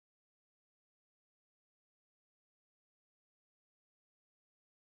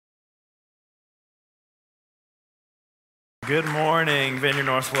Good morning, Vineyard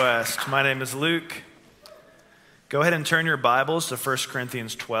Northwest. My name is Luke. Go ahead and turn your Bibles to 1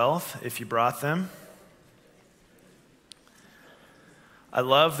 Corinthians 12 if you brought them. I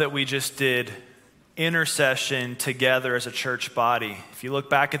love that we just did intercession together as a church body. If you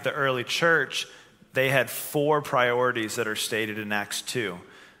look back at the early church, they had 4 priorities that are stated in Acts 2.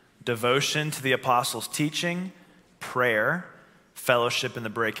 Devotion to the apostles' teaching, prayer, fellowship, and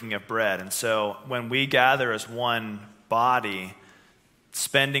the breaking of bread. And so when we gather as one body,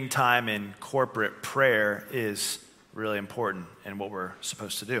 spending time in corporate prayer is really important and what we're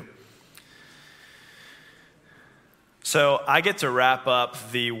supposed to do. So I get to wrap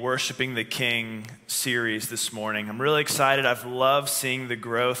up the Worshiping the King series this morning. I'm really excited. I've loved seeing the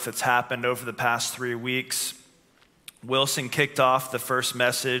growth that's happened over the past 3 weeks. Wilson kicked off the first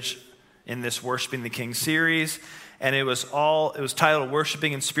message in this Worshiping the King series, and it was titled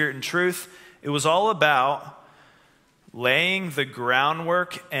Worshiping in Spirit and Truth. It was all about laying the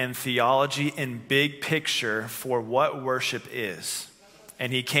groundwork and theology in big picture for what worship is.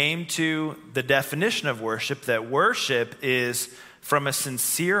 And he came to the definition of worship, that worship is from a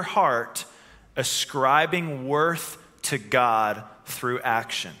sincere heart ascribing worth to God through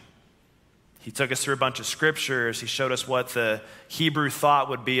action. He took us through a bunch of scriptures. He showed us what the Hebrew thought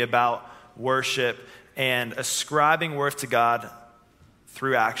would be about worship and ascribing worth to God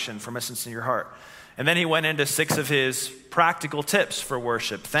through action from a sincere heart. And then he went into 6 of his practical tips for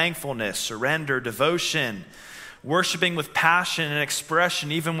worship: thankfulness, surrender, devotion, worshiping with passion and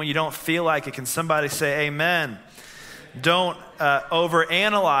expression, even when you don't feel like it. Can somebody say amen? Don't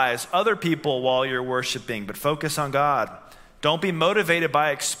overanalyze other people while you're worshiping, but focus on God. Don't be motivated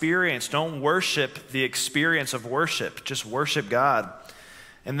by experience. Don't worship the experience of worship. Just worship God.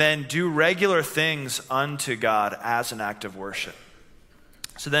 And then do regular things unto God as an act of worship.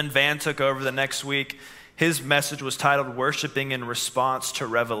 So then Van took over the next week. His message was titled Worshiping in Response to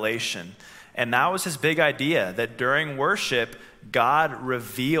Revelation. And that was his big idea, that during worship, God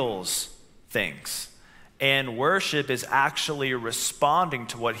reveals things. And worship is actually responding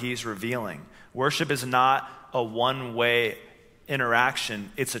to what he's revealing. Worship is not a one-way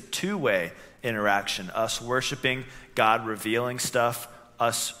interaction. It's a two-way interaction. Us worshiping, God revealing stuff,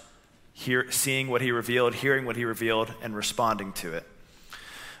 us seeing what he revealed, hearing what he revealed, and responding to it.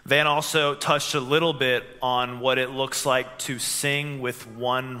 Van also touched a little bit on what it looks like to sing with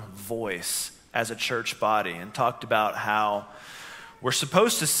one voice as a church body, and talked about how we're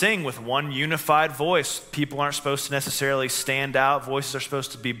supposed to sing with one unified voice. People aren't supposed to necessarily stand out. Voices are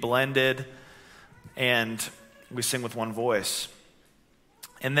supposed to be blended, and we sing with one voice.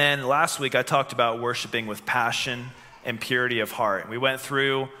 And then last week I talked about worshiping with passion and purity of heart. We went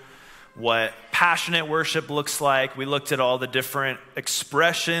through what passionate worship looks like. We looked at all the different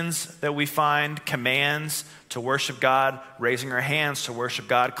expressions that we find, commands to worship God, raising our hands to worship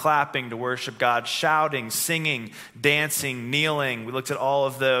God, clapping to worship God, shouting, singing, dancing, kneeling. We looked at all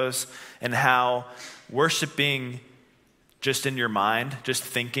of those and how worshiping just in your mind, just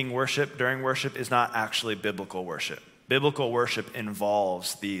thinking worship during worship is not actually biblical worship. Biblical worship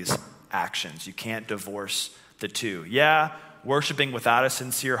involves these actions. You can't divorce the two. Yeah, worshiping without a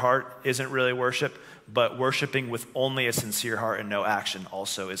sincere heart isn't really worship, but worshiping with only a sincere heart and no action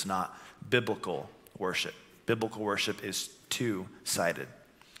also is not biblical worship. Biblical worship is two-sided.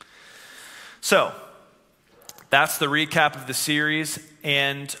 So, that's the recap of the series,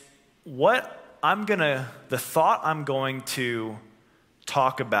 and the thought I'm going to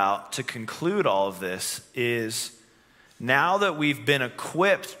talk about to conclude all of this is, now that we've been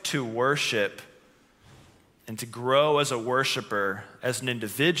equipped to worship and to grow as a worshiper, as an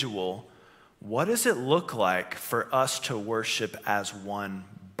individual, what does it look like for us to worship as one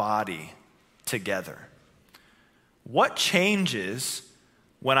body together? What changes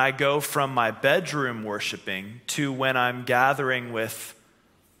when I go from my bedroom worshiping to when I'm gathering with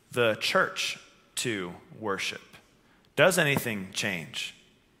the church to worship? Does anything change?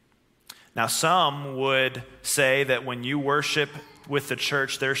 Now, some would say that when you worship with the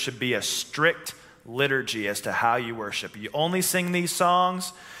church, there should be a strict liturgy as to how you worship. You only sing these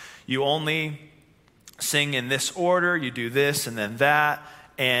songs, you only sing in this order, you do this and then that,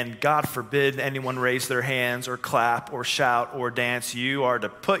 and God forbid anyone raise their hands or clap or shout or dance. You are to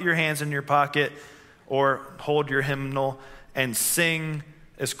put your hands in your pocket or hold your hymnal and sing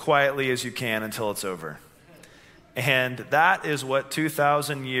as quietly as you can until it's over. And that is what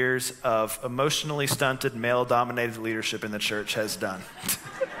 2,000 years of emotionally stunted, male-dominated leadership in the church has done.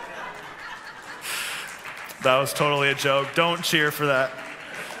 That was totally a joke. Don't cheer for that.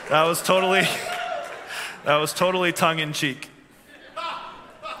 That was totally tongue-in-cheek.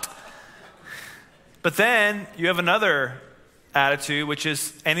 But then you have another attitude, which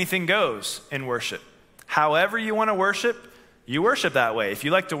is anything goes in worship. However you want to worship, you worship that way. If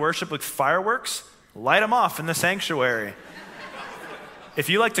you like to worship with fireworks, light them off in the sanctuary. If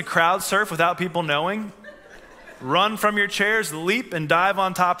you like to crowd surf without people knowing, run from your chairs, leap and dive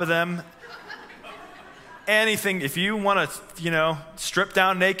on top of them. Anything, if you want to, strip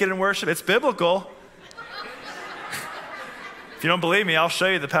down naked and worship, it's biblical. If you don't believe me, I'll show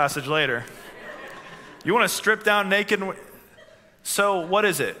you the passage later. You want to strip down naked and so what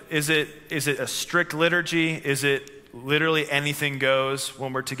is it? Is it a strict liturgy? Is it literally anything goes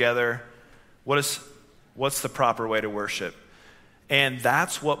when we're together? What's the proper way to worship? And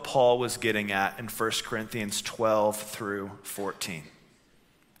that's what Paul was getting at in 1 Corinthians 12 through 14.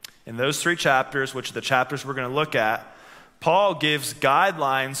 In those 3 chapters, which are the chapters we're going to look at, Paul gives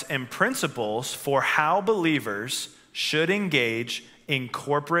guidelines and principles for how believers should engage in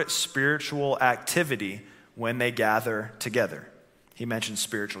corporate spiritual activity when they gather together. He mentions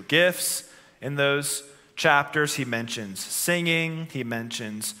spiritual gifts in those chapters. He mentions singing. He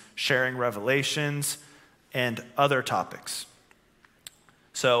mentions sharing revelations and other topics.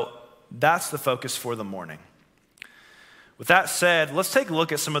 So that's the focus for the morning. With that said, let's take a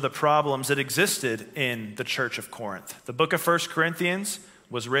look at some of the problems that existed in the church of Corinth. The book of 1 Corinthians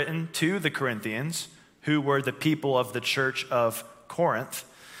was written to the Corinthians, who were the people of the church of Corinth.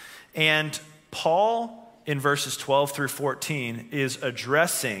 And Paul, in verses 12 through 14, is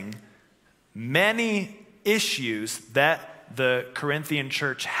addressing many issues that the Corinthian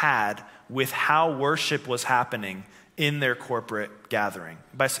church had with how worship was happening in their corporate gathering.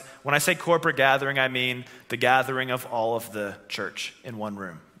 When I say corporate gathering, I mean the gathering of all of the church in one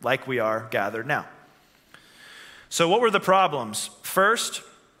room, like we are gathered now. So what were the problems? First,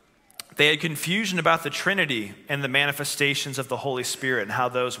 they had confusion about the Trinity and the manifestations of the Holy Spirit and how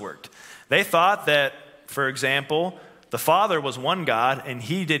those worked. They thought that, for example, the Father was one God and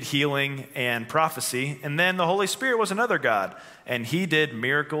he did healing and prophecy, and then the Holy Spirit was another God and he did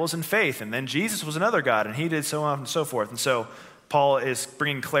miracles and faith, and then Jesus was another God and he did so on and so forth. And so Paul is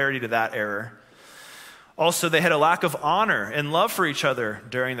bringing clarity to that error. Also, they had a lack of honor and love for each other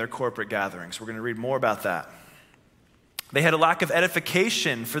during their corporate gatherings. We're going to read more about that. They had a lack of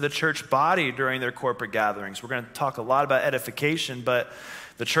edification for the church body during their corporate gatherings. We're going to talk a lot about edification, but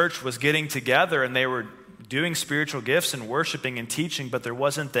the church was getting together and they were doing spiritual gifts and worshiping and teaching, but there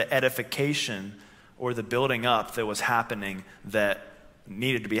wasn't the edification or the building up that was happening that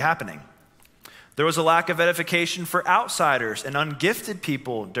needed to be happening. There was a lack of edification for outsiders and ungifted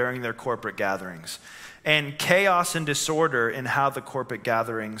people during their corporate gatherings, and chaos and disorder in how the corporate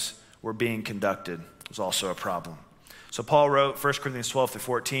gatherings were being conducted was also a problem. So Paul wrote 1 Corinthians 12 through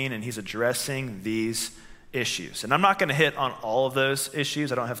 14, and he's addressing these issues. And I'm not going to hit on all of those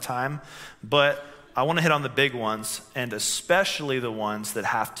issues. I don't have time. But I want to hit on the big ones, and especially the ones that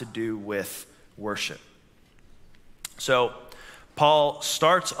have to do with worship. So Paul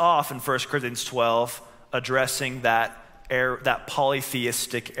starts off in 1 Corinthians 12 addressing that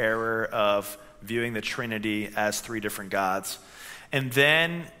polytheistic error of viewing the Trinity as 3 different gods. And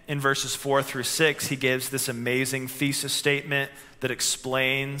then in verses 4 through 6, he gives this amazing thesis statement that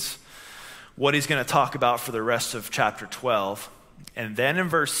explains what he's going to talk about for the rest of chapter 12. And then in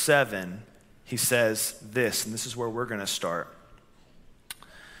verse 7, he says this, and this is where we're going to start.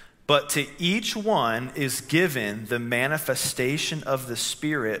 But to each one is given the manifestation of the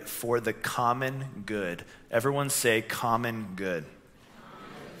Spirit for the common good. Everyone say common good.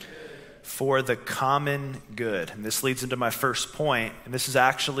 For the common good. And this leads into my first point, and this is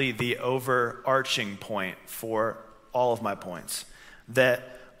actually the overarching point for all of my points,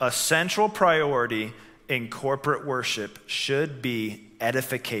 that a central priority in corporate worship should be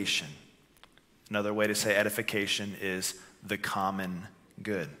edification. Another way to say edification is the common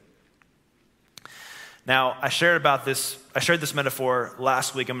good. Now, I shared this metaphor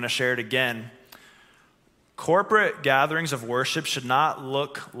last week. I'm going to share it again. Corporate gatherings of worship should not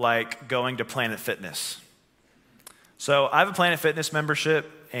look like going to Planet Fitness. So I have a Planet Fitness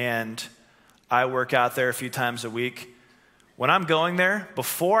membership, and I work out there a few times a week. When I'm going there,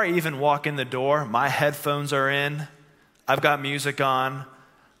 before I even walk in the door, my headphones are in. I've got music on.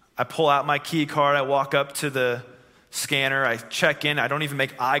 I pull out my key card. I walk up to the scanner. I check in. I don't even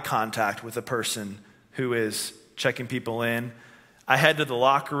make eye contact with the person who is checking people in. I head to the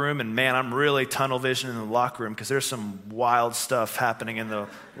locker room, and man, I'm really tunnel vision in the locker room because there's some wild stuff happening in the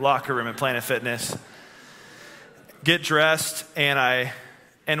locker room at Planet Fitness. Get dressed, and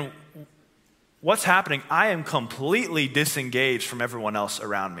what's happening? I am completely disengaged from everyone else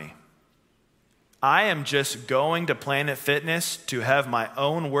around me. I am just going to Planet Fitness to have my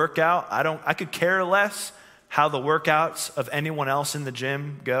own workout. I could care less how the workouts of anyone else in the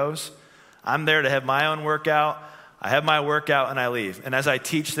gym goes. I'm there to have my own workout. I have my workout and I leave. And as I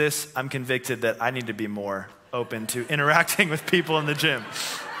teach this, I'm convicted that I need to be more open to interacting with people in the gym.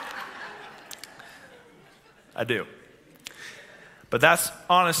 I do. But that's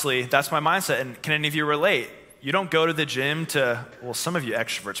my mindset. And can any of you relate? You don't go to the gym some of you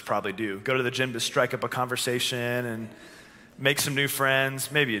extroverts probably do, go to the gym to strike up a conversation and make some new friends.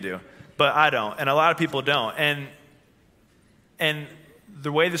 Maybe you do, but I don't. And a lot of people don't. And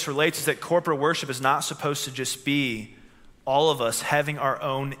the way this relates is that corporate worship is not supposed to just be all of us having our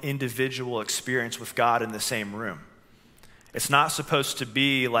own individual experience with God in the same room. It's not supposed to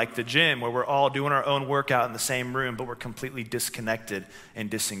be like the gym where we're all doing our own workout in the same room, but we're completely disconnected and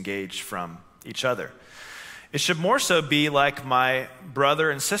disengaged from each other. It should more so be like my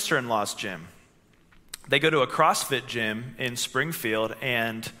brother and sister-in-law's gym. They go to a CrossFit gym in Springfield,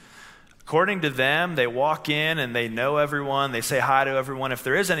 and according to them, they walk in and they know everyone. They say hi to everyone. If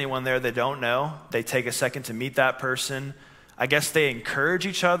there is anyone there they don't know, they take a second to meet that person. I guess they encourage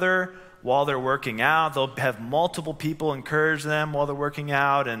each other while they're working out. They'll have multiple people encourage them while they're working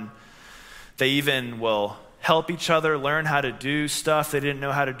out, and they even will help each other learn how to do stuff they didn't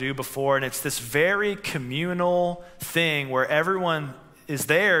know how to do before. And it's this very communal thing where everyone is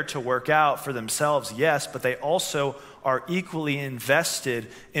there to work out for themselves, yes, but they also are equally invested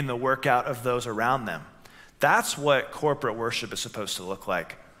in the workout of those around them. That's what corporate worship is supposed to look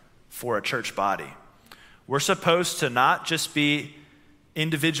like for a church body. We're supposed to not just be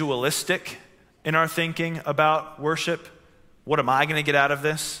individualistic in our thinking about worship. What am I going to get out of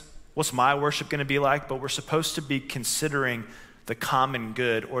this? What's my worship going to be like? But we're supposed to be considering the common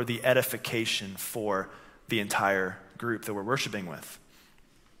good or the edification for the entire group that we're worshiping with.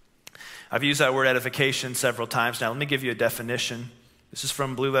 I've used that word edification several times now. Let me give you a definition. This is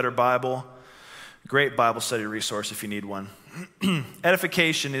from Blue Letter Bible. Great Bible study resource if you need one.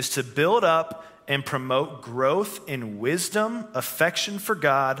 Edification is to build up and promote growth in wisdom, affection for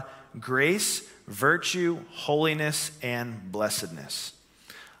God, grace, virtue, holiness, and blessedness.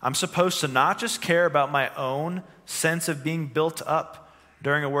 I'm supposed to not just care about my own sense of being built up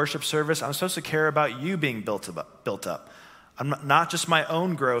during a worship service. I'm supposed to care about you being built up. I'm not just my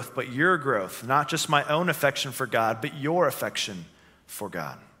own growth, but your growth. Not just my own affection for God, but your affection for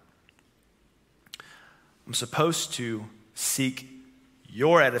God. I'm supposed to seek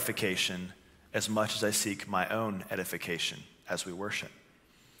your edification as much as I seek my own edification as we worship.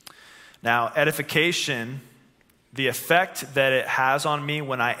 Now, edification, the effect that it has on me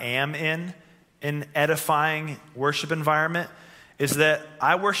when I am in an edifying worship environment is that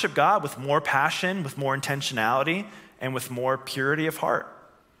I worship God with more passion, with more intentionality, and with more purity of heart.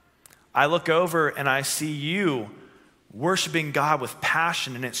 I look over and I see you worshiping God with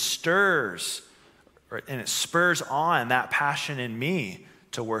passion, and it spurs on that passion in me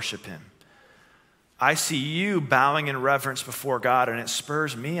to worship him. I see you bowing in reverence before God, and it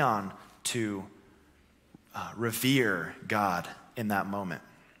spurs me on to revere God in that moment.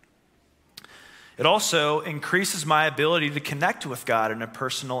 It also increases my ability to connect with God in a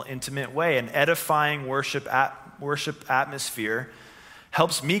personal, intimate way. An edifying worship atmosphere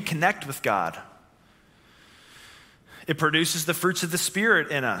helps me connect with God. It produces the fruits of the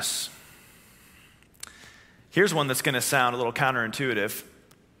Spirit in us. Here's one that's going to sound a little counterintuitive.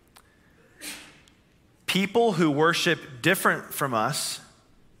 People who worship different from us,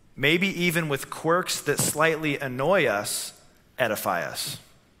 maybe even with quirks that slightly annoy us, edify us.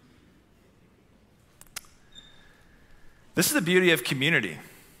 This is the beauty of community,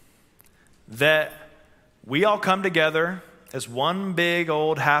 that we all come together as one big,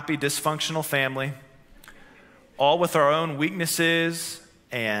 old, happy, dysfunctional family, all with our own weaknesses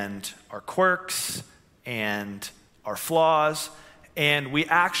and our quirks and our flaws, and we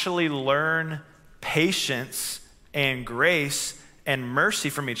actually learn patience and grace and mercy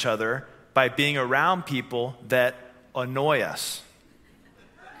from each other by being around people that annoy us.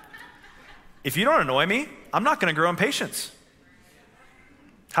 If you don't annoy me, I'm not going to grow in patience.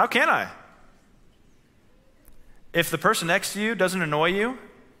 How can I? If the person next to you doesn't annoy you,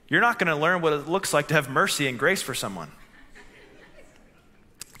 you're not going to learn what it looks like to have mercy and grace for someone.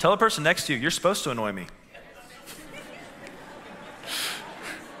 Tell the person next to you, you're supposed to annoy me.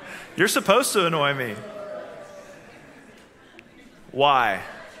 You're supposed to annoy me. Why?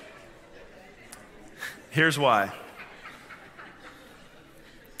 Here's why.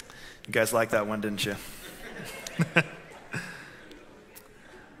 You guys liked that one, didn't you?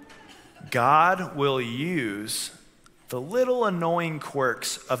 God will use the little annoying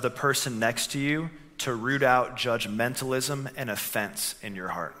quirks of the person next to you to root out judgmentalism and offense in your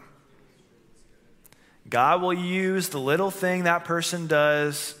heart. God will use the little thing that person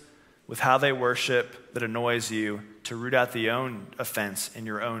does with how they worship that annoys you to root out the own offense in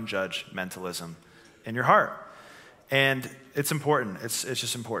your own judgmentalism in your heart. And it's important. It's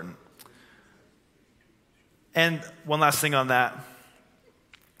just important. And one last thing on that.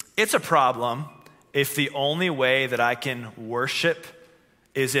 It's a problem if the only way that I can worship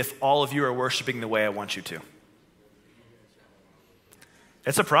is if all of you are worshiping the way I want you to.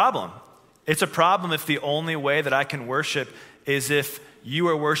 It's a problem. It's a problem if the only way that I can worship is if you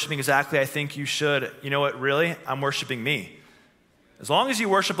are worshiping exactly I think you should. You know what, really? I'm worshiping me. As long as you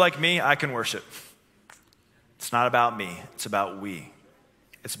worship like me, I can worship. It's not about me. It's about we.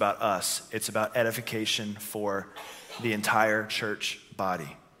 It's about us. It's about edification for the entire church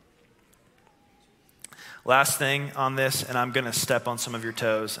body. Last thing on this, and I'm going to step on some of your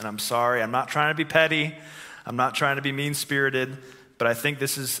toes, and I'm sorry. I'm not trying to be petty. I'm not trying to be mean-spirited, but I think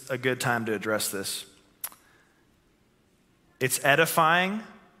this is a good time to address this. It's edifying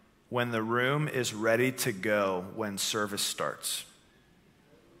when the room is ready to go when service starts.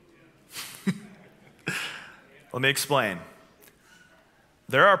 Let me explain.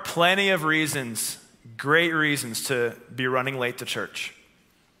 There are plenty of reasons, great reasons, to be running late to church.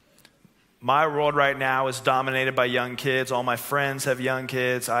 My world right now is dominated by young kids. All my friends have young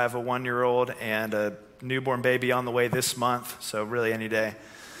kids. I have a 1-year-old and a newborn baby on the way this month, so really any day.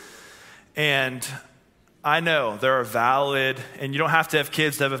 And I know there are valid, and you don't have to have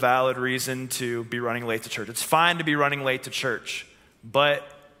kids to have a valid reason to be running late to church. It's fine to be running late to church, let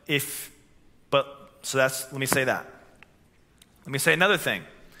me say that. Let me say another thing.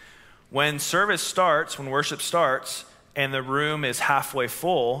 When service starts, when worship starts, and the room is halfway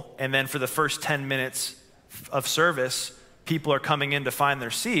full, and then for the first 10 minutes of service, people are coming in to find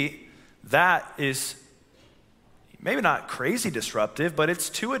their seat, that is maybe not crazy disruptive, but it's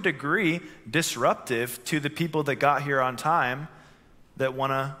to a degree disruptive to the people that got here on time that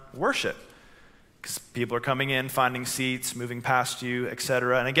want to worship. Because people are coming in, finding seats, moving past you,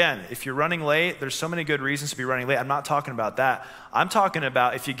 etc. And again, if you're running late, there's so many good reasons to be running late. I'm not talking about that. I'm talking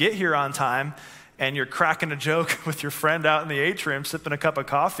about if you get here on time and you're cracking a joke with your friend out in the atrium, sipping a cup of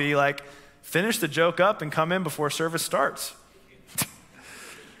coffee, like finish the joke up and come in before service starts.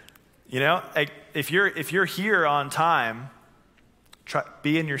 You know, if you're here on time,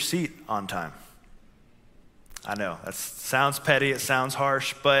 be in your seat on time. I know, that sounds petty, it sounds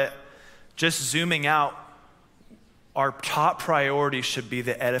harsh, but just zooming out, our top priority should be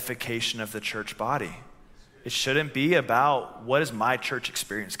the edification of the church body. It shouldn't be about what is my church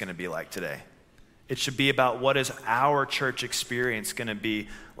experience going to be like today. It should be about what is our church experience going to be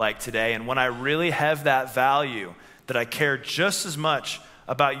like today. And when I really have that value, that I care just as much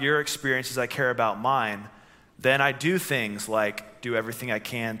about your experience as I care about mine, then I do things like do everything I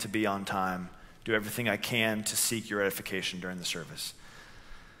can to be on time, do everything I can to seek your edification during the service.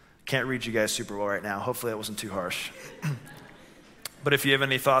 Can't read you guys super well right now. Hopefully that wasn't too harsh. But if you have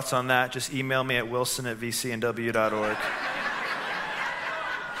any thoughts on that, just email me at wilson@vcnw.org.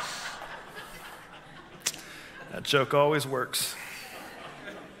 That joke always works.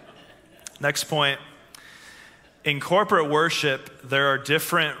 Next point. In corporate worship, there are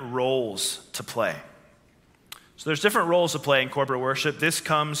different roles to play. So there's different roles to play in corporate worship. This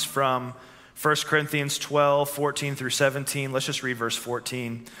comes from 1 Corinthians 12, 14 through 17. Let's just read verse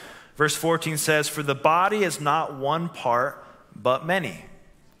 14. Verse 14 says, "For the body is not one part, but many."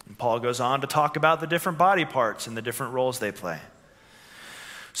 And Paul goes on to talk about the different body parts and the different roles they play.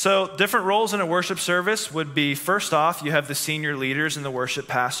 So different roles in a worship service would be, first off, you have the senior leaders and the worship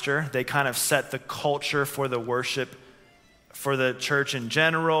pastor. They kind of set the culture for the worship for the church in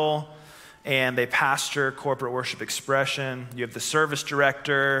general, and they pastor corporate worship expression. You have the service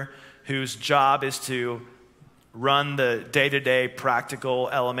director, whose job is to run the day-to-day practical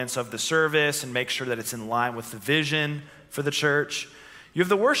elements of the service and make sure that it's in line with the vision for the church. You have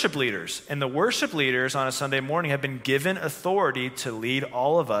the worship leaders, and the worship leaders on a Sunday morning have been given authority to lead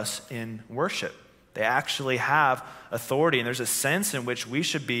all of us in worship. They actually have authority, and there's a sense in which we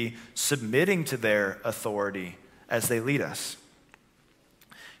should be submitting to their authority as they lead us.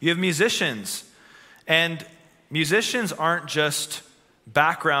 You have musicians, and musicians aren't just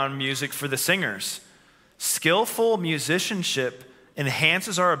background music for the singers. Skillful musicianship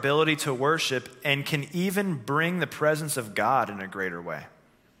enhances our ability to worship and can even bring the presence of God in a greater way.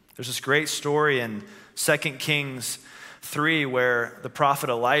 There's this great story in 2 Kings 3 where the prophet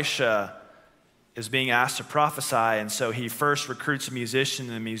Elisha is being asked to prophesy, and so he first recruits a musician,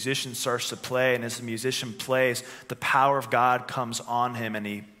 and the musician starts to play, and as the musician plays, the power of God comes on him and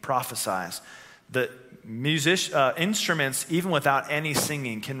he prophesies. The instruments, even without any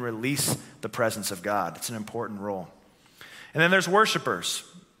singing, can release the presence of God. It's an important role. And then there's worshipers.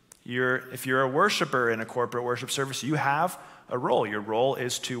 If you're a worshiper in a corporate worship service, you have a role. Your role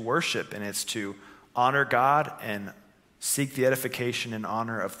is to worship, and it's to honor God and seek the edification and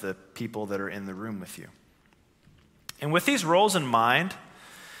honor of the people that are in the room with you. And with these roles in mind,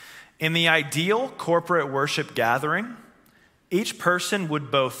 in the ideal corporate worship gathering, each person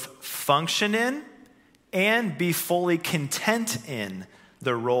would both function in and be fully content in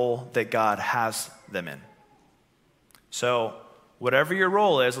the role that God has them in. So whatever your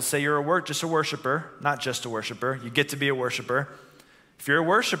role is, let's say you're just a worshiper, not just a worshiper, you get to be a worshiper. If you're a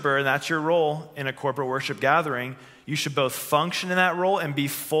worshiper and that's your role in a corporate worship gathering, you should both function in that role and be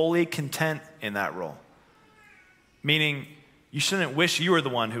fully content in that role. Meaning, you shouldn't wish you were the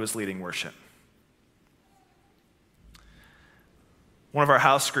one who was leading worship. One of our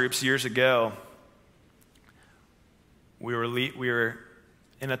house groups years ago, we were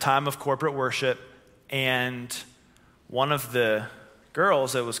in a time of corporate worship, and one of the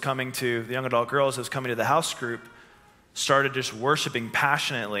girls that was coming to, the young adult girls that was coming to the house group, started just worshiping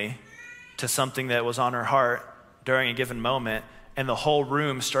passionately to something that was on her heart during a given moment, and the whole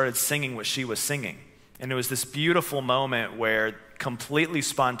room started singing what she was singing. And it was this beautiful moment where completely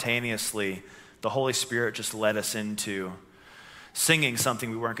spontaneously, the Holy Spirit just led us into singing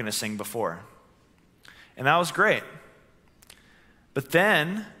something we weren't going to sing before. And that was great. But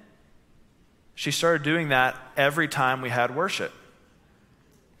then she started doing that every time we had worship.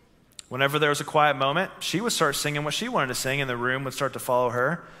 Whenever there was a quiet moment, she would start singing what she wanted to sing, and the room would start to follow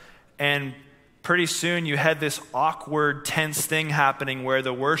her. And pretty soon you had this awkward, tense thing happening where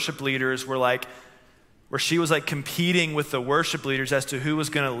the worship leaders were where she was competing with the worship leaders as to who was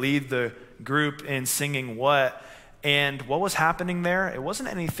going to lead the group in singing what. And what was happening there? It wasn't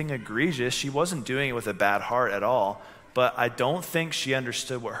anything egregious. She wasn't doing it with a bad heart at all. But I don't think she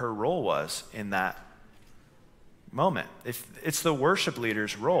understood what her role was in that moment. It's the worship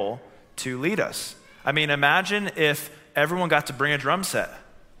leader's role to lead us. I mean, imagine if everyone got to bring a drum set.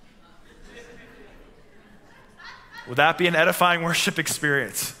 Would that be an edifying worship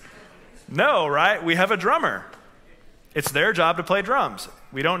experience? No, right? We have a drummer. It's their job to play drums.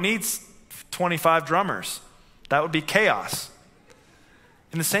 We don't need 25 drummers. That would be chaos.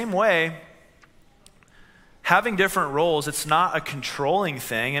 In the same way, having different roles, it's not a controlling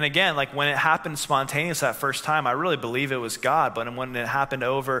thing. And again, when it happened spontaneous that first time, I really believe it was God. But when it happened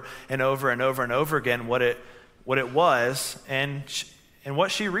over and over and over and over again, what it was, and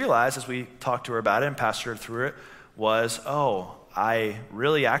what she realized as we talked to her about it and passed her through it, was, I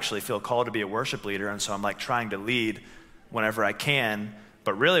really actually feel called to be a worship leader, and so I'm trying to lead whenever I can.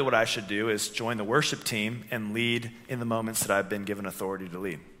 But really what I should do is join the worship team and lead in the moments that I've been given authority to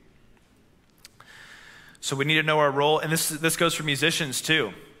lead. So we need to know our role, and this goes for musicians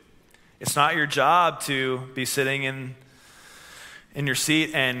too. It's not your job to be sitting in your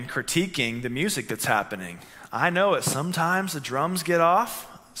seat and critiquing the music that's happening. I know it. Sometimes the drums get off.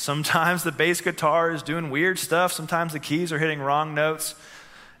 Sometimes the bass guitar is doing weird stuff. Sometimes the keys are hitting wrong notes.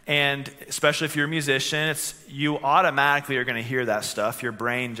 And especially if you're a musician, you automatically are going to hear that stuff. Your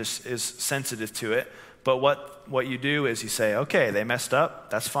brain just is sensitive to it. But what you do is you say, okay, they messed up.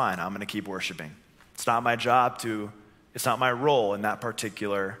 That's fine. I'm going to keep worshiping. It's not my job it's not my role in that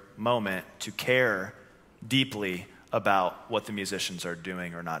particular moment to care deeply about what the musicians are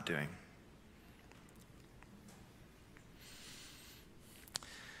doing or not doing.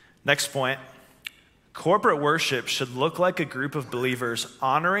 Next point, corporate worship should look like a group of believers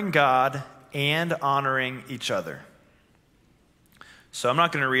honoring God and honoring each other. So I'm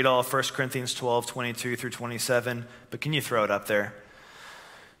not going to read all of 1 Corinthians 12, 22 through 27, but can you throw it up there?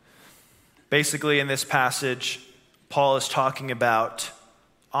 Basically, in this passage, Paul is talking about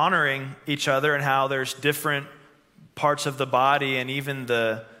honoring each other and how there's different parts of the body, and even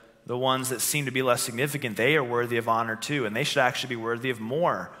the ones that seem to be less significant, they are worthy of honor too, and they should actually be worthy of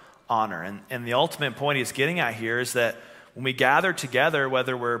more honor. And the ultimate point he's getting at here is that when we gather together,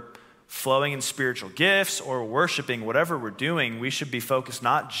 whether we're flowing in spiritual gifts or worshiping, whatever we're doing, we should be focused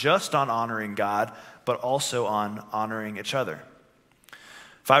not just on honoring God, but also on honoring each other.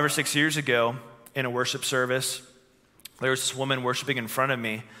 5 or 6 years ago, in a worship service, there was this woman worshiping in front of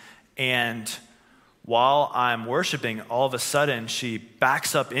me, and while I'm worshiping, all of a sudden she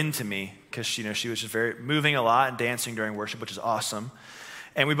backs up into me because she was just moving a lot and dancing during worship, which is awesome.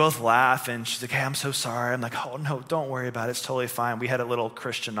 And we both laugh, and she's like, hey, I'm so sorry. I'm like, oh, no, don't worry about it. It's totally fine. We had a little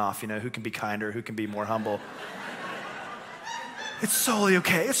Christian off, who can be kinder, who can be more humble. It's totally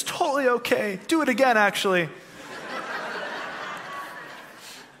okay. It's totally okay. Do it again, actually.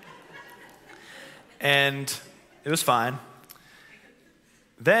 And it was fine.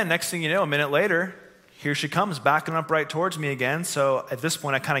 Then next thing you know, a minute later, here she comes backing up right towards me again. So at this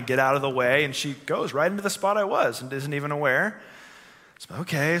point, I kind of get out of the way, and she goes right into the spot I was and isn't even aware. So,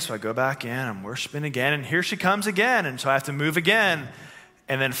 okay, so I go back in, I'm worshiping again, and here she comes again. And so I have to move again.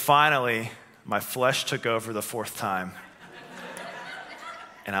 And then finally, my flesh took over the fourth time.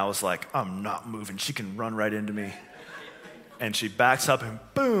 And I was like, I'm not moving. She can run right into me. And she backs up and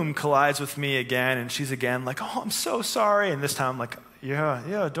boom, collides with me again. And she's again like, oh, I'm so sorry. And this time I'm like,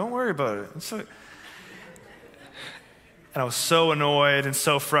 yeah, don't worry about it. And I was so annoyed and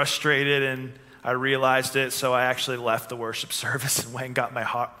so frustrated, and I realized it. So I actually left the worship service and went and got my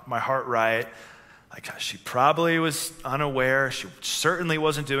heart right. Like, she probably was unaware. She certainly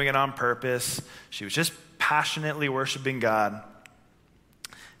wasn't doing it on purpose. She was just passionately worshiping God.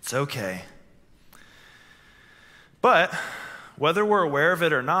 It's okay. But whether we're aware of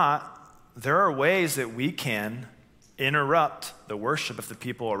it or not, there are ways that we can interrupt the worship of the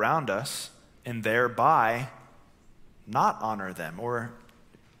people around us and thereby not honor them or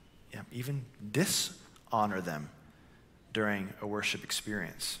even dishonor them during a worship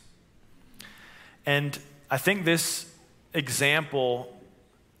experience. And I think this example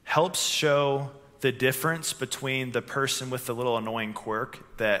helps show the difference between the person with the little annoying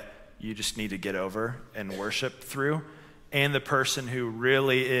quirk that you just need to get over and worship through, and the person who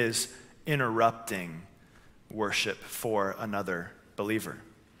really is interrupting worship for another believer.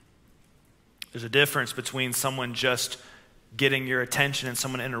 There's a difference between someone just getting your attention and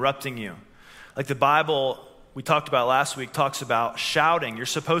someone interrupting you. Like the Bible we talked about last week talks about shouting. You're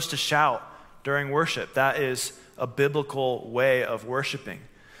supposed to shout during worship. That is a biblical way of worshiping.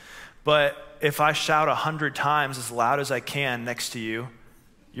 But if I shout 100 times as loud as I can next to you,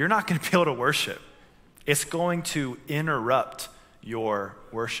 you're not going to be able to worship. It's going to interrupt your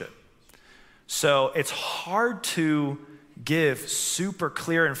worship. So it's hard to give super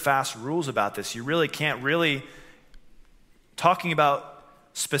clear and fast rules about this. You really can't talking about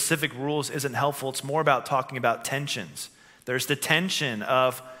specific rules isn't helpful. It's more about talking about tensions. There's the tension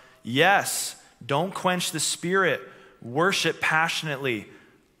of, yes, don't quench the spirit, worship passionately,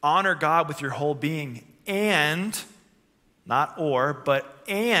 honor God with your whole being, and, not or, but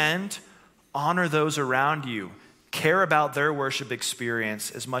and honor those around you. Care about their worship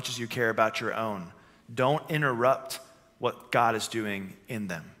experience as much as you care about your own. Don't interrupt what God is doing in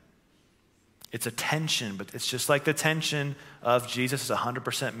them. It's a tension, but it's just like the tension of Jesus as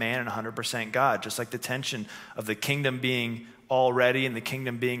 100% man and 100% God, just like the tension of the kingdom being already and the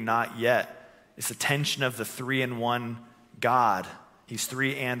kingdom being not yet. It's the tension of the 3-in-1 God. He's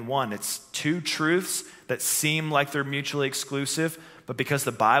 3 and 1. It's two truths that seem like they're mutually exclusive, but because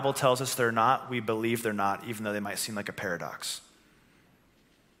the Bible tells us they're not, we believe they're not, even though they might seem like a paradox.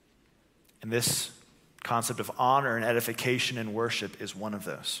 And this concept of honor and edification and worship is one of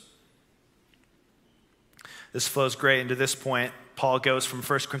those. This flows great into this point. Paul goes from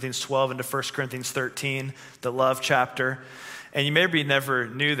 1 Corinthians 12 into 1 Corinthians 13, the love chapter. And you maybe never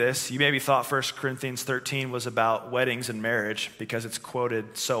knew this. You maybe thought 1 Corinthians 13 was about weddings and marriage because it's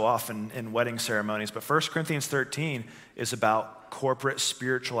quoted so often in wedding ceremonies. But 1 Corinthians 13 is about corporate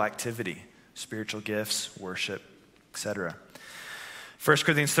spiritual activity, spiritual gifts, worship, etc. 1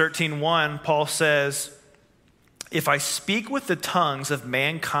 Corinthians 13:1, Paul says, if I speak with the tongues of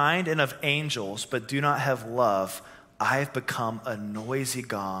mankind and of angels, but do not have love, I have become a noisy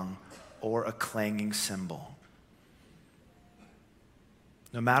gong or a clanging cymbal.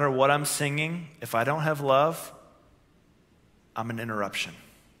 No matter what I'm singing, if I don't have love, I'm an interruption.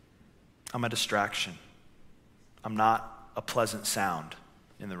 I'm a distraction. I'm not a pleasant sound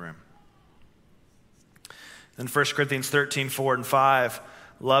in the room. Then 1 Corinthians 13:4 and 5,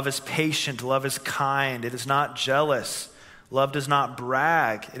 love is patient, love is kind, it is not jealous, love does not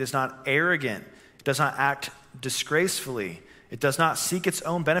brag, it is not arrogant, it does not act disgracefully, it does not seek its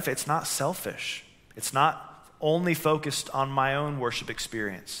own benefit, it's not selfish, it's not only focused on my own worship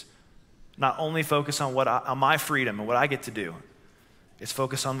experience, not only focused on on my freedom and what I get to do. It's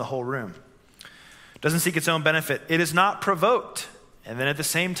focused on the whole room. It doesn't seek its own benefit. It is not provoked. And then at the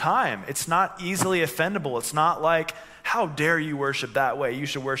same time, it's not easily offendable. It's not like, how dare you worship that way? You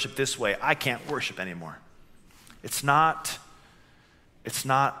should worship this way. I can't worship anymore. It's not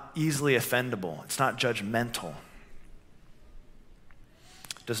easily offendable. It's not judgmental.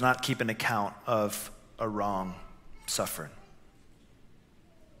 It does not keep an account of a wrong suffered.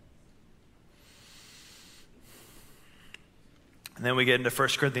 And then we get into 1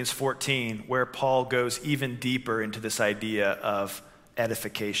 Corinthians 14, where Paul goes even deeper into this idea of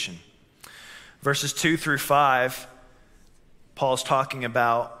edification. Verses 2 through 5, Paul's talking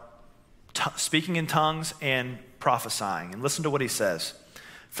about speaking in tongues and prophesying. And listen to what he says.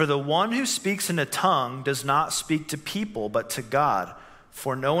 For the one who speaks in a tongue does not speak to people, but to God,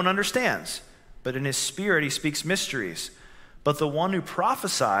 for no one understands. But in his spirit he speaks mysteries. But the one who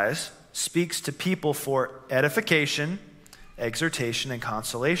prophesies speaks to people for edification, exhortation, and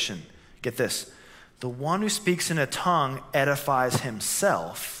consolation. Get this. The one who speaks in a tongue edifies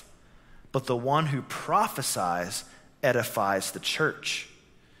himself, but the one who prophesies edifies the church.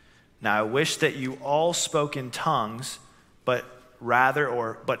 Now I wish that you all spoke in tongues, but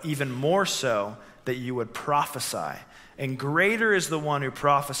even more so, that you would prophesy. And greater is the one who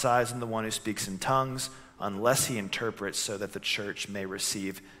prophesies than the one who speaks in tongues, unless he interprets, so that the church may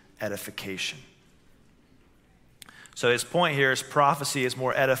receive edification. So his point here is prophecy is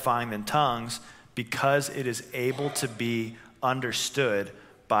more edifying than tongues because it is able to be understood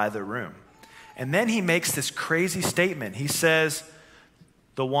by the room. And then he makes this crazy statement. He says,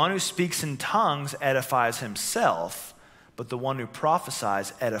 the one who speaks in tongues edifies himself, but the one who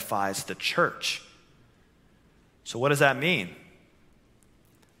prophesies edifies the church. So what does that mean?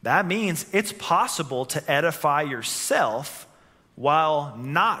 That means it's possible to edify yourself while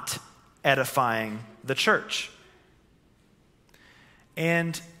not edifying the church.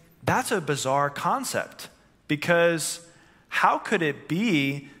 And that's a bizarre concept, because how could it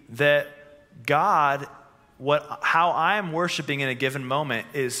be that God, how I am worshiping in a given moment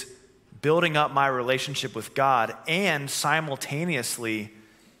is building up my relationship with God and simultaneously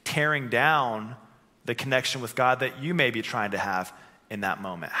tearing down the connection with God that you may be trying to have in that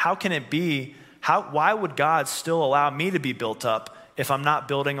moment? How can it be? Why would God still allow me to be built up if I'm not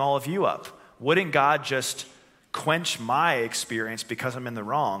building all of you up? Wouldn't God just quench my experience because I'm in the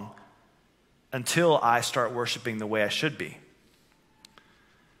wrong until I start worshiping the way I should be?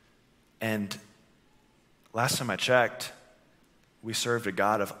 And last time I checked, we served a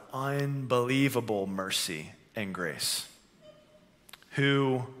God of unbelievable mercy and grace,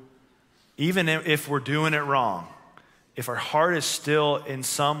 who, even if we're doing it wrong, if our heart is still in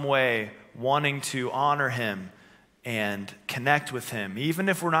some way wanting to honor him and connect with him, even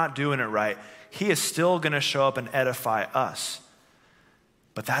if we're not doing it right, he is still going to show up and edify us.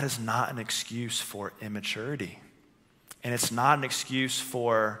 But that is not an excuse for immaturity. And it's not an excuse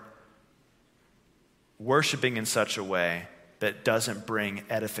for worshiping in such a way that doesn't bring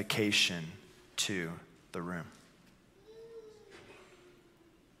edification to the room.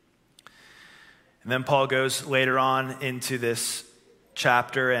 And then Paul goes later on into this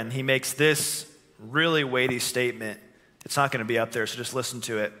chapter and he makes this really weighty statement. It's not going to be up there, so just listen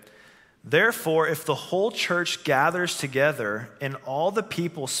to it. Therefore, if the whole church gathers together and all the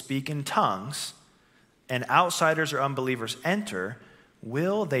people speak in tongues and outsiders or unbelievers enter,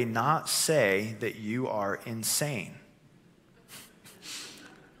 will they not say that you are insane?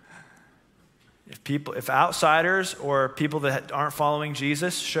 If outsiders or people that aren't following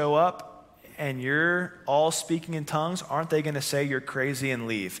Jesus show up and you're all speaking in tongues, aren't they going to say you're crazy and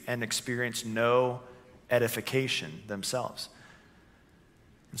leave and experience no edification themselves?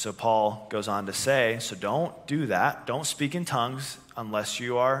 And so Paul goes on to say, so don't do that. Don't speak in tongues unless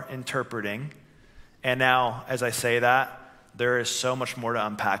you are interpreting. And now, as I say that, there is so much more to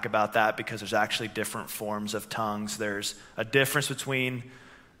unpack about that, because there's actually different forms of tongues. There's a difference between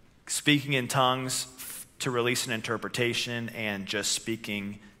speaking in tongues to release an interpretation and just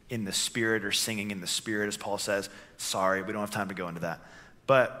speaking in the Spirit or singing in the Spirit, as Paul says. Sorry, we don't have time to go into that.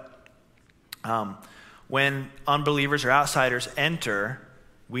 But when unbelievers or outsiders enter,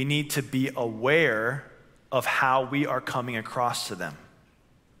 we need to be aware of how we are coming across to them.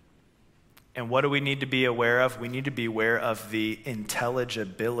 And what do we need to be aware of? We need to be aware of the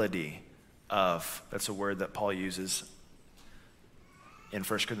intelligibility of, that's a word that Paul uses in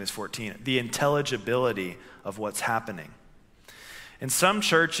 1 Corinthians 14, the intelligibility of what's happening. In some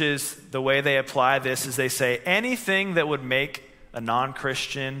churches, the way they apply this is they say anything that would make a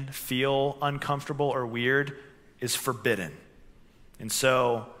non-Christian feel uncomfortable or weird is forbidden. And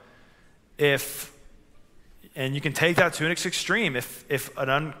so and you can take that to an extreme. If a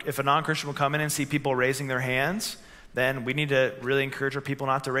non-Christian will come in and see people raising their hands, then we need to really encourage our people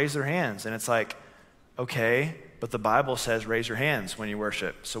not to raise their hands. And it's like, okay, but the Bible says raise your hands when you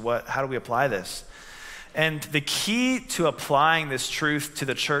worship. So how do we apply this? And the key to applying this truth to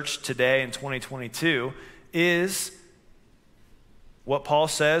the church today in 2022 is what Paul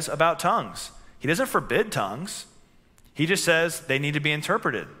says about tongues. He doesn't forbid tongues. He just says they need to be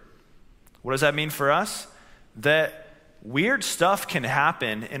interpreted. What does that mean for us? That weird stuff can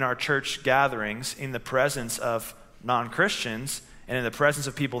happen in our church gatherings in the presence of non-Christians and in the presence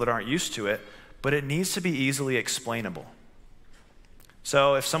of people that aren't used to it, but it needs to be easily explainable.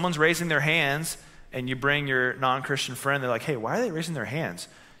 So if someone's raising their hands and you bring your non-Christian friend, they're like, hey, why are they raising their hands?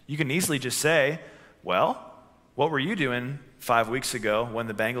 You can easily just say, well, what were you doing 5 weeks ago when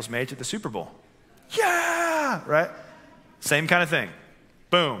the Bengals made it to the Super Bowl? Yeah, right? Same kind of thing.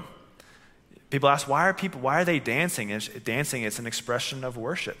 Boom. People ask, why are they dancing? Dancing is an expression of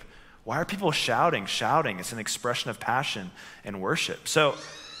worship. Why are people shouting? Shouting, it's an expression of passion and worship. So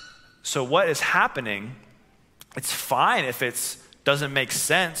what is happening, it's fine if it doesn't make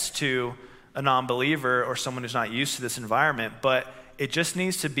sense to a non-believer or someone who's not used to this environment, but it just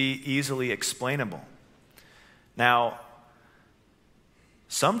needs to be easily explainable. Now,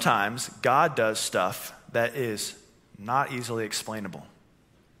 sometimes God does stuff that is not easily explainable.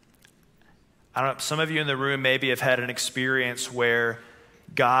 I don't know, some of you in the room maybe have had an experience where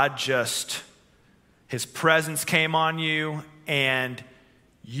God just, his presence came on you and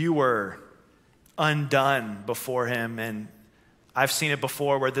you were undone before him. And I've seen it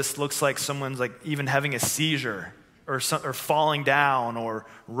before where this looks like someone's like even having a seizure or falling down or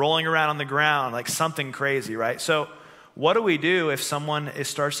rolling around on the ground, like something crazy, right? So what do we do if someone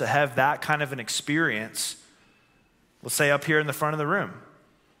starts to have that kind of an experience, let's say up here in the front of the room?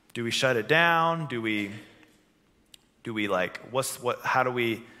 Do we shut it down? Do we like, how do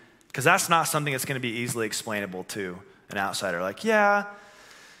we, because that's not something that's going to be easily explainable to an outsider. Like, yeah,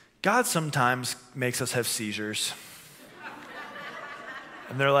 God sometimes makes us have seizures.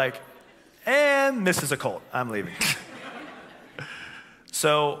 And they're like, and this is a cult. I'm leaving.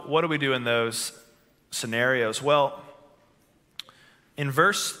 So what do we do in those scenarios? Well, in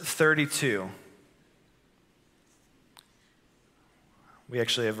verse 32, we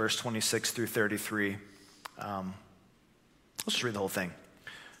actually have verse 26 through 33. Let's just read the whole thing.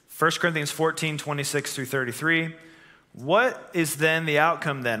 1 Corinthians 14, 26 through 33. What is then the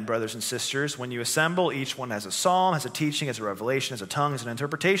outcome then, brothers and sisters? When you assemble, each one has a psalm, has a teaching, has a revelation, has a tongue, has an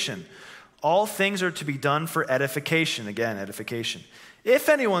interpretation. All things are to be done for edification. Again, edification. If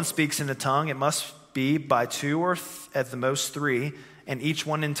anyone speaks in a tongue, it must be by two or at the most three, and each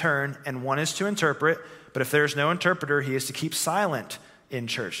one in turn, and one is to interpret. But if there is no interpreter, he is to keep silent in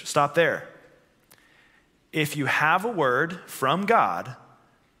church. Stop there. If you have a word from God,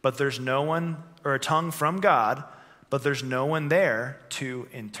 but there's no one, or a tongue from God, but there's no one there to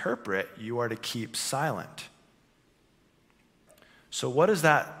interpret, you are to keep silent. So what does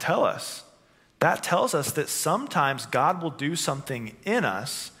that tell us? That tells us that sometimes God will do something in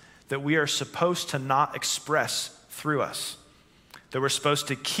us that we are supposed to not express through us, that we're supposed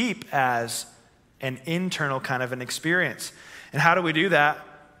to keep as an internal kind of an experience. And how do we do that?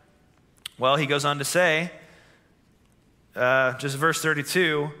 Well, he goes on to say, just verse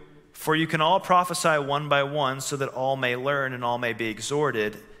 32, for you can all prophesy one by one so that all may learn and all may be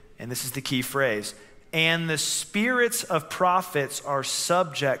exhorted. And this is the key phrase. And the spirits of prophets are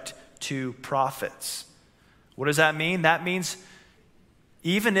subject to prophets. What does that mean? That means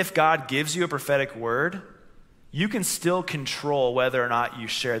even if God gives you a prophetic word, you can still control whether or not you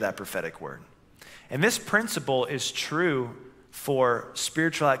share that prophetic word. And this principle is true for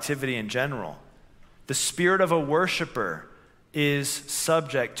spiritual activity in general. The spirit of a worshiper is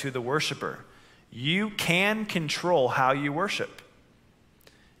subject to the worshiper. You can control how you worship.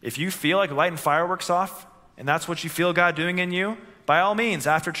 If you feel like lighting fireworks off, and that's what you feel God doing in you, by all means,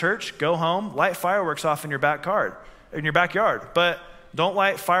 after church, go home, light fireworks off in your backyard. But don't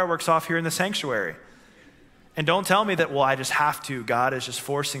light fireworks off here in the sanctuary. And don't tell me that, well, I just have to. God is just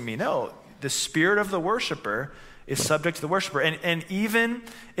forcing me. No, the spirit of the worshiper is subject to the worshiper. And even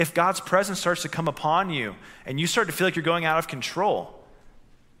if God's presence starts to come upon you and you start to feel like you're going out of control,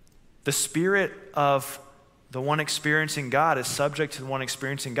 the spirit of the one experiencing God is subject to the one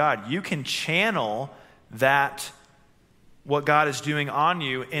experiencing God. You can channel that, what God is doing on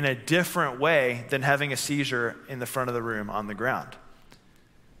you, in a different way than having a seizure in the front of the room on the ground.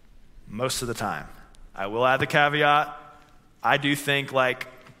 Most of the time. I will add the caveat, I do think like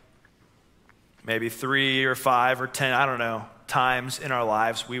maybe 3 or 5 or 10, I don't know, times in our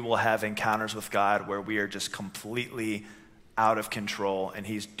lives we will have encounters with God where we are just completely out of control and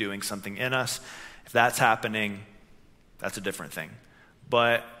he's doing something in us. If that's happening, that's a different thing.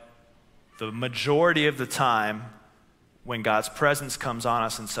 But the majority of the time, when God's presence comes on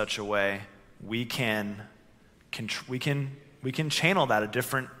us in such a way, we can channel that a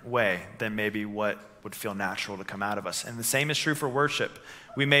different way than maybe what would feel natural to come out of us. And the same is true for worship.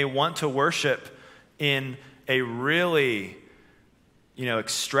 We may want to worship in a really,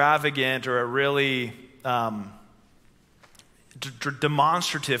 extravagant or a really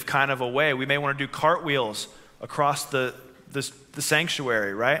demonstrative kind of a way. We may want to do cartwheels across the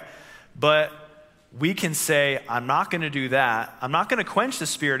sanctuary, right? But we can say, I'm not going to do that. I'm not going to quench the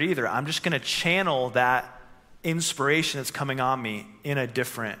Spirit either. I'm just going to channel that inspiration that's coming on me in a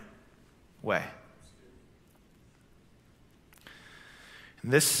different way.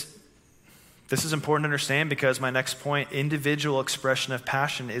 And this is important to understand because my next point, individual expression of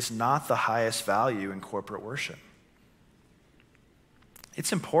passion is not the highest value in corporate worship.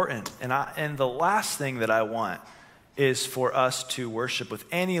 It's important. And the last thing that I want is for us to worship with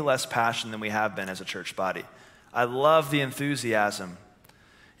any less passion than we have been as a church body. I love the enthusiasm.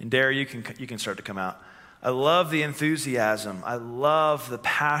 And Dara, you can start to come out. I love the enthusiasm. I love the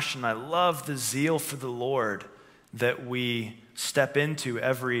passion. I love the zeal for the Lord that we step into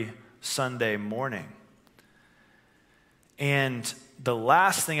every Sunday morning. And the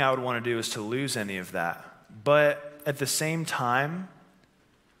last thing I would want to do is to lose any of that. But at the same time,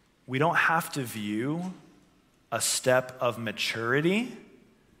 we don't have to view a step of maturity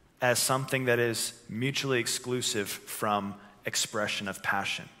as something that is mutually exclusive from expression of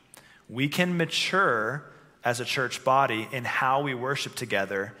passion. We can mature as a church body in how we worship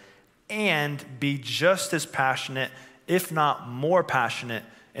together and be just as passionate, if not more passionate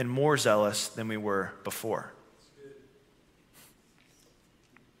and more zealous than we were before.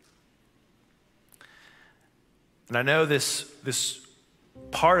 And I know this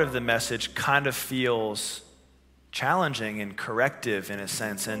part of the message kind of feels challenging and corrective in a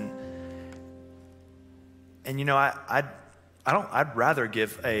sense, and you know, I'd rather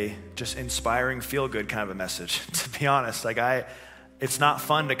give a just inspiring, feel-good kind of a message, to be honest. It's not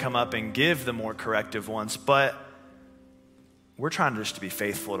fun to come up and give the more corrective ones, but we're trying just to be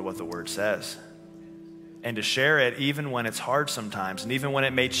faithful to what the Word says and to share it even when it's hard sometimes, and even when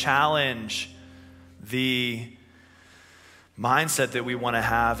it may challenge the mindset that we want to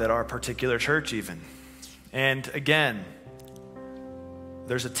have at our particular church even. And again,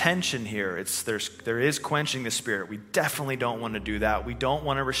 there's a tension here. There is quenching the Spirit. We definitely don't want to do that. We don't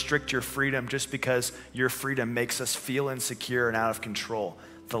want to restrict your freedom just because your freedom makes us feel insecure and out of control.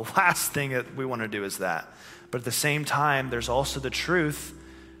 The last thing that we want to do is that. But at the same time, there's also the truth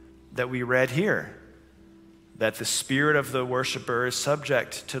that we read here, that the spirit of the worshiper is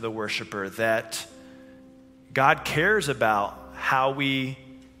subject to the worshiper, that God cares about how we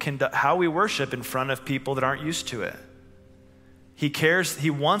worship in front of people that aren't used to it. He cares, he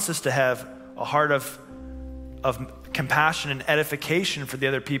wants us to have a heart of compassion and edification for the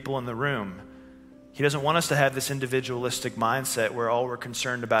other people in the room. He doesn't want us to have this individualistic mindset where all we're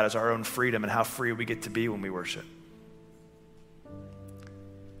concerned about is our own freedom and how free we get to be when we worship.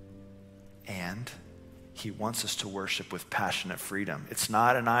 And he wants us to worship with passionate freedom. It's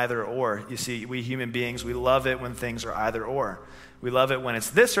not an either or. You see, we human beings, we love it when things are either or. We love it when it's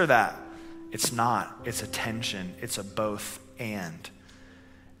this or that. It's not. It's a tension. It's a both and.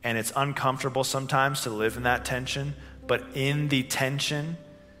 And it's uncomfortable sometimes to live in that tension, but in the tension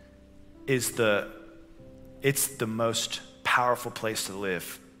is it's the most powerful place to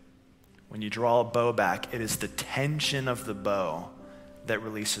live. When you draw a bow back, it is the tension of the bow that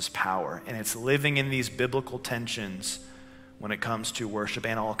releases power. And it's living in these biblical tensions when it comes to worship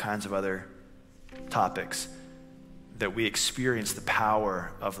and all kinds of other topics that we experience the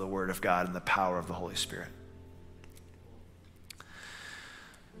power of the Word of God and the power of the Holy Spirit.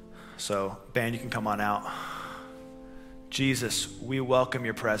 So, band, you can come on out. Jesus, we welcome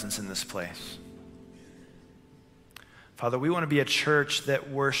your presence in this place. Father, we want to be a church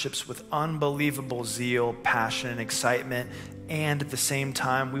that worships with unbelievable zeal, passion, and excitement. And at the same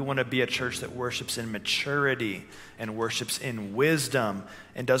time, we want to be a church that worships in maturity and worships in wisdom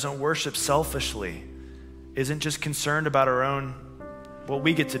and doesn't worship selfishly, isn't just concerned about our own, what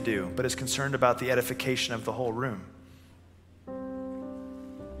we get to do, but is concerned about the edification of the whole room.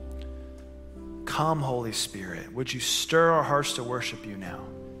 Come, Holy Spirit, would you stir our hearts to worship you now?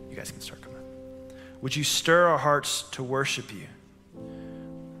 You guys can start coming. Would you stir our hearts to worship you?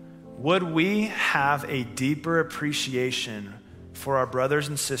 Would we have a deeper appreciation for our brothers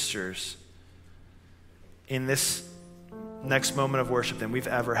and sisters in this next moment of worship than we've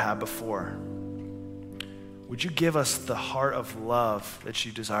ever had before? Would you give us the heart of love that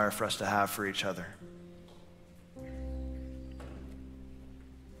you desire for us to have for each other?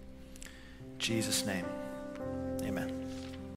 In Jesus' name.